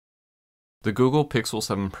The Google Pixel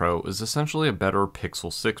 7 Pro is essentially a better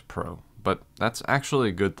Pixel 6 Pro, but that's actually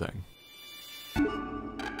a good thing.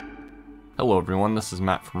 Hello everyone, this is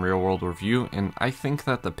Matt from Real World Review, and I think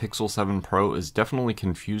that the Pixel 7 Pro is definitely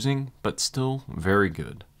confusing, but still very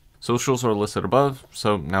good. Socials are listed above,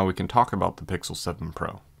 so now we can talk about the Pixel 7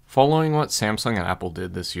 Pro. Following what Samsung and Apple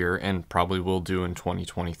did this year, and probably will do in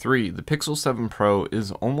 2023, the Pixel 7 Pro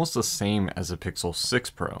is almost the same as the Pixel 6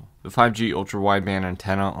 Pro. The 5G ultra-wideband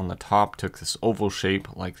antenna on the top took this oval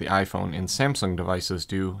shape like the iPhone and Samsung devices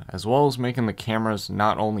do, as well as making the cameras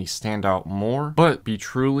not only stand out more, but be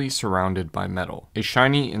truly surrounded by metal. A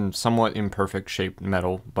shiny and somewhat imperfect shaped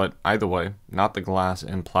metal, but either way, not the glass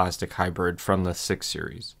and plastic hybrid from the 6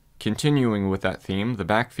 series. Continuing with that theme, the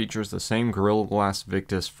back features the same Gorilla Glass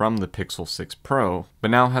Victus from the Pixel 6 Pro,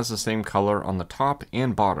 but now has the same color on the top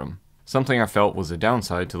and bottom, something I felt was a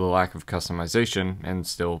downside to the lack of customization, and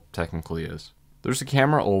still technically is. There's a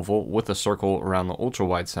camera oval with a circle around the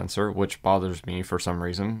ultra-wide sensor, which bothers me for some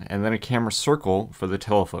reason, and then a camera circle for the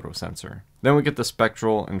telephoto sensor. Then we get the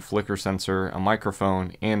spectral and flicker sensor, a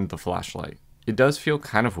microphone, and the flashlight. It does feel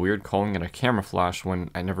kind of weird calling it a camera flash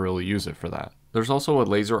when I never really use it for that. There's also a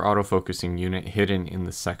laser autofocusing unit hidden in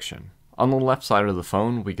this section. On the left side of the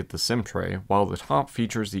phone, we get the SIM tray, while the top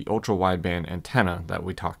features the ultra-wideband antenna that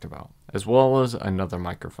we talked about, as well as another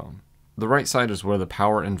microphone. The right side is where the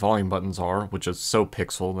power and volume buttons are, which is so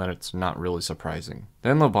Pixel that it's not really surprising.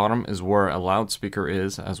 Then the bottom is where a loudspeaker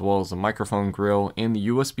is, as well as the microphone grill and the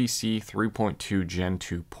USB-C 3.2 Gen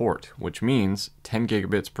 2 port, which means 10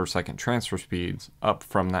 gigabits per second transfer speeds, up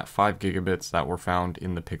from that 5 gigabits that were found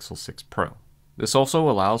in the Pixel 6 Pro. This also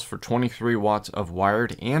allows for 23 watts of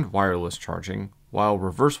wired and wireless charging, while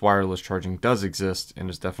reverse wireless charging does exist and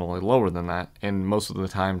is definitely lower than that, and most of the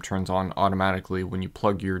time turns on automatically when you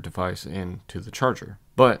plug your device into the charger.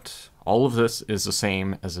 But all of this is the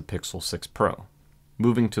same as the Pixel 6 Pro.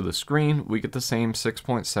 Moving to the screen, we get the same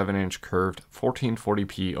 6.7-inch curved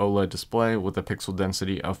 1440p OLED display with a pixel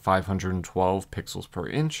density of 512 pixels per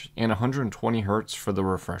inch and 120 Hz for the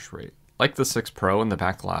refresh rate. Like the 6 Pro and the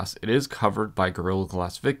back glass, it is covered by Gorilla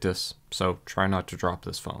Glass Victus, so try not to drop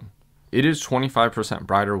this phone. It is 25%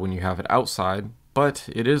 brighter when you have it outside, but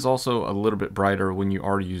it is also a little bit brighter when you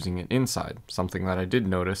are using it inside, something that I did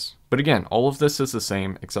notice. But again, all of this is the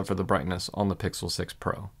same except for the brightness on the Pixel 6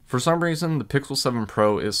 Pro. For some reason, the Pixel 7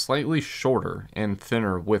 Pro is slightly shorter and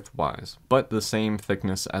thinner width-wise, but the same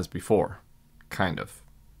thickness as before. Kind of.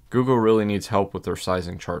 Google really needs help with their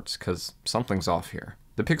sizing charts, because something's off here.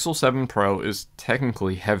 The Pixel 7 Pro is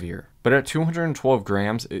technically heavier, but at 212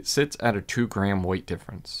 grams, it sits at a 2 gram weight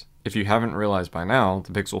difference. If you haven't realized by now,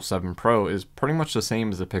 the Pixel 7 Pro is pretty much the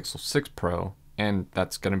same as the Pixel 6 Pro, and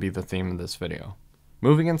that's going to be the theme of this video.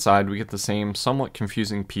 Moving inside, we get the same somewhat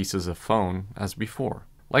confusing pieces of phone as before.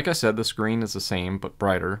 Like I said, the screen is the same but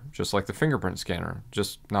brighter, just like the fingerprint scanner,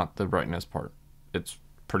 just not the brightness part. It's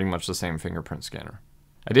pretty much the same fingerprint scanner.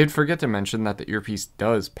 I did forget to mention that the earpiece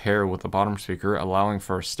does pair with the bottom speaker, allowing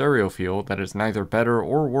for a stereo feel that is neither better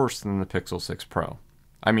or worse than the Pixel 6 Pro.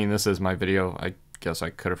 I mean, this is my video, I guess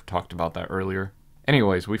I could have talked about that earlier.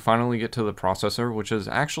 Anyways, we finally get to the processor, which is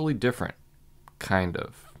actually different. Kind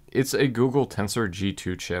of. It's a Google Tensor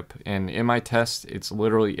G2 chip, and in my test, it's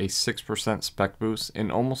literally a 6% spec boost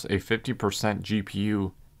and almost a 50%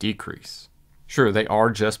 GPU decrease. Sure, they are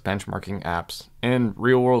just benchmarking apps, and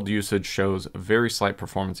real-world usage shows very slight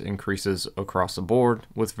performance increases across the board,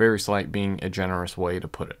 with very slight being a generous way to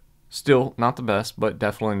put it. Still, not the best, but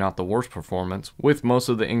definitely not the worst performance, with most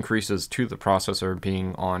of the increases to the processor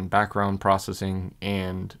being on background processing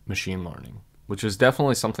and machine learning, which is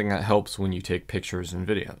definitely something that helps when you take pictures and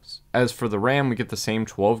videos. As for the RAM, we get the same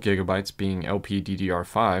 12 gigabytes being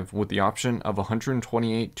LPDDR5 with the option of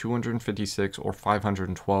 128, 256, or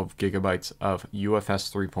 512 gigabytes of UFS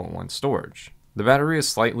 3.1 storage. The battery is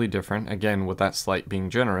slightly different, again with that slight being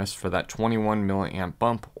generous for that 21 milliamp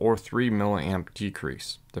bump or 3 milliamp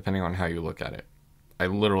decrease, depending on how you look at it. I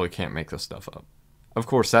literally can't make this stuff up. Of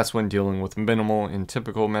course, that's when dealing with minimal and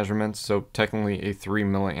typical measurements, so technically a 3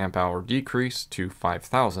 milliamp hour decrease to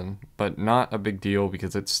 5,000, but not a big deal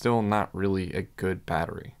because it's still not really a good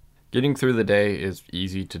battery. Getting through the day is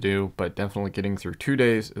easy to do, but definitely getting through 2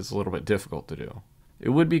 days is a little bit difficult to do.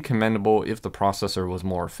 It would be commendable if the processor was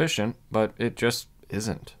more efficient, but it just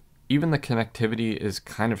isn't. Even the connectivity is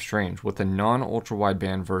kind of strange, with the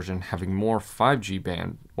non-ultra-wideband version having more 5G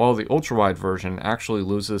band, while the ultra-wide version actually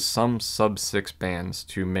loses some sub-6 bands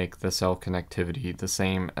to make the cell connectivity the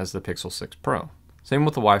same as the Pixel 6 Pro. Same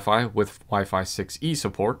with the Wi-Fi, with Wi-Fi 6E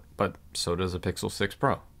support, but so does the Pixel 6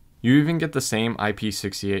 Pro. You even get the same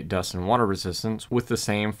IP68 dust and water resistance with the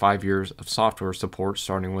same 5 years of software support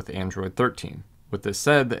starting with Android 13. With this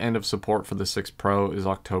said, the end of support for the 6 Pro is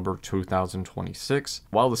October 2026,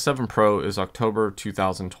 while the 7 Pro is October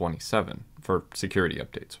 2027 for security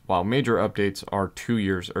updates, while major updates are 2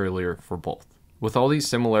 years earlier for both. With all these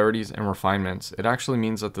similarities and refinements, it actually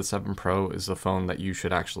means that the 7 Pro is the phone that you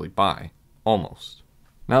should actually buy. Almost.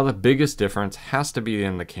 Now the biggest difference has to be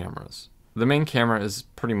in the cameras. The main camera is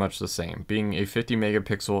pretty much the same, being a 50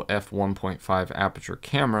 megapixel f1.5 aperture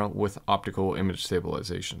camera with optical image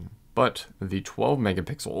stabilization. But the 12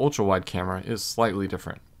 megapixel ultra-wide camera is slightly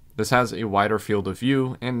different. This has a wider field of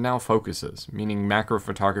view and now focuses, meaning macro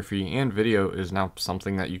photography and video is now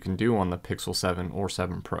something that you can do on the Pixel 7 or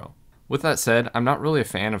 7 Pro. With that said, I'm not really a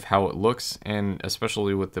fan of how it looks, and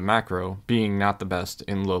especially with the macro being not the best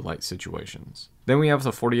in low light situations. Then we have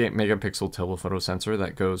the 48 megapixel telephoto sensor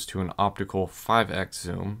that goes to an optical 5x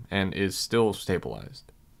zoom and is still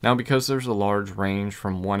stabilized. Now because there's a large range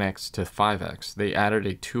from 1x to 5x, they added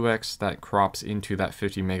a 2x that crops into that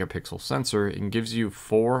 50 megapixel sensor and gives you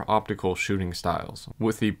 4 optical shooting styles,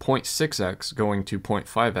 with the 0.6x going to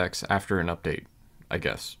 0.5x after an update, I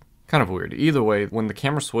guess. Kind of weird. Either way, when the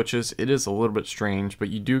camera switches, it is a little bit strange, but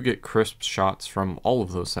you do get crisp shots from all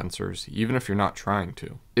of those sensors, even if you're not trying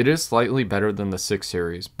to. It is slightly better than the 6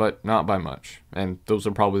 series, but not by much, and those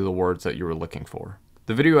are probably the words that you were looking for.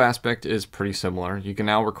 The video aspect is pretty similar. You can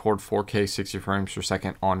now record 4K 60 frames per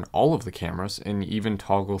second on all of the cameras and even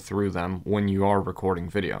toggle through them when you are recording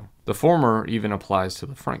video. The former even applies to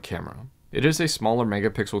the front camera. It is a smaller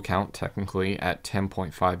megapixel count technically at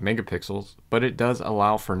 10.5 megapixels, but it does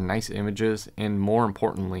allow for nice images and more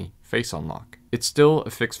importantly, face unlock. It's still a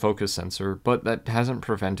fixed focus sensor, but that hasn't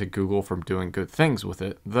prevented Google from doing good things with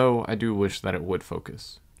it, though I do wish that it would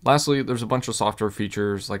focus. Lastly, there's a bunch of software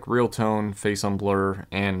features like Real Tone, Face Unblur,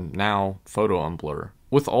 and now Photo Unblur,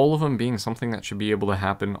 with all of them being something that should be able to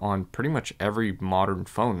happen on pretty much every modern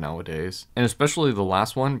phone nowadays, and especially the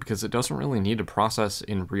last one because it doesn't really need to process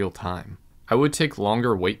in real time. I would take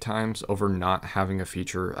longer wait times over not having a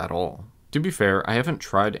feature at all. To be fair, I haven't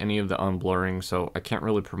tried any of the unblurring, so I can't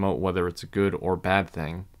really promote whether it's a good or bad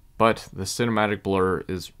thing, but the cinematic blur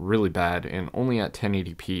is really bad and only at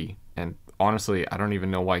 1080p, and honestly, I don't even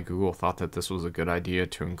know why Google thought that this was a good idea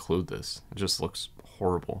to include this. It just looks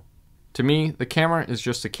horrible. To me, the camera is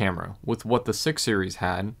just a camera, with what the 6 series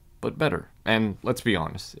had, but better. And let's be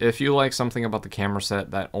honest, if you like something about the camera set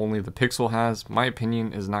that only the Pixel has, my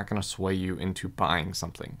opinion is not going to sway you into buying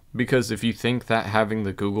something. Because if you think that having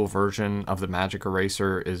the Google version of the Magic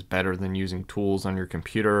Eraser is better than using tools on your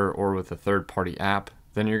computer or with a third-party app,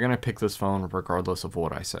 then you're going to pick this phone regardless of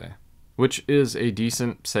what I say. Which is a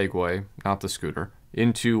decent segue, not the scooter,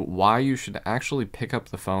 into why you should actually pick up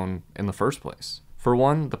the phone in the first place. For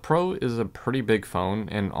one, the Pro is a pretty big phone,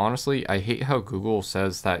 and honestly, I hate how Google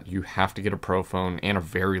says that you have to get a Pro phone and a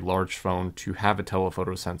very large phone to have a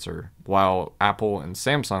telephoto sensor, while Apple and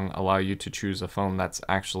Samsung allow you to choose a phone that's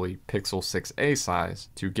actually Pixel 6a size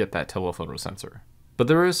to get that telephoto sensor. But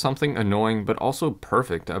there is something annoying but also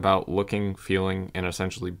perfect about looking, feeling, and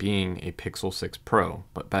essentially being a Pixel 6 Pro,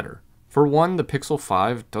 but better. For one, the Pixel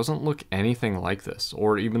 5 doesn't look anything like this,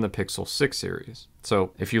 or even the Pixel 6 series.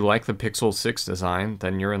 So if you like the Pixel 6 design,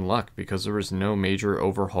 then you're in luck because there is no major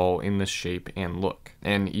overhaul in this shape and look.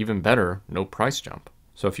 And even better, no price jump.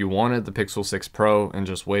 So if you wanted the Pixel 6 Pro and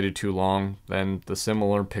just waited too long, then the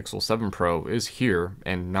similar Pixel 7 Pro is here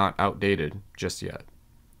and not outdated just yet.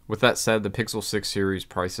 With that said, the Pixel 6 series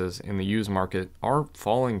prices in the used market are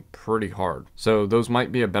falling pretty hard. So those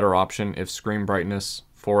might be a better option if screen brightness,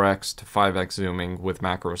 4x to 5x zooming with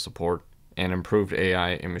macro support, and improved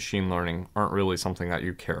AI and machine learning aren't really something that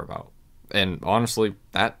you care about. And honestly,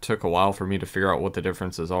 that took a while for me to figure out what the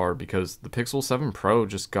differences are because the Pixel 7 Pro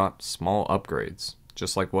just got small upgrades,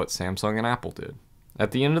 just like what Samsung and Apple did.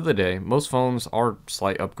 At the end of the day, most phones are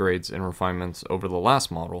slight upgrades and refinements over the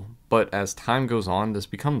last model, but as time goes on, this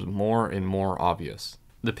becomes more and more obvious.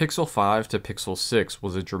 The Pixel 5 to Pixel 6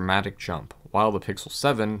 was a dramatic jump, while the Pixel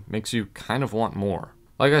 7 makes you kind of want more.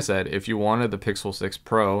 Like I said, if you wanted the Pixel 6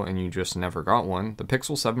 Pro and you just never got one, the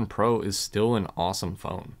Pixel 7 Pro is still an awesome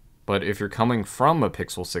phone. But if you're coming from a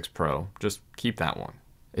Pixel 6 Pro, just keep that one.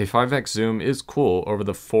 A 5x zoom is cool over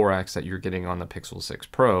the 4x that you're getting on the Pixel 6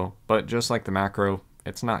 Pro, but just like the macro,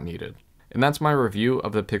 it's not needed. And that's my review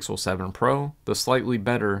of the Pixel 7 Pro, the slightly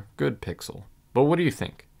better good Pixel. But what do you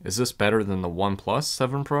think? Is this better than the OnePlus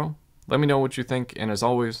 7 Pro? Let me know what you think, and as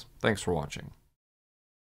always, thanks for watching.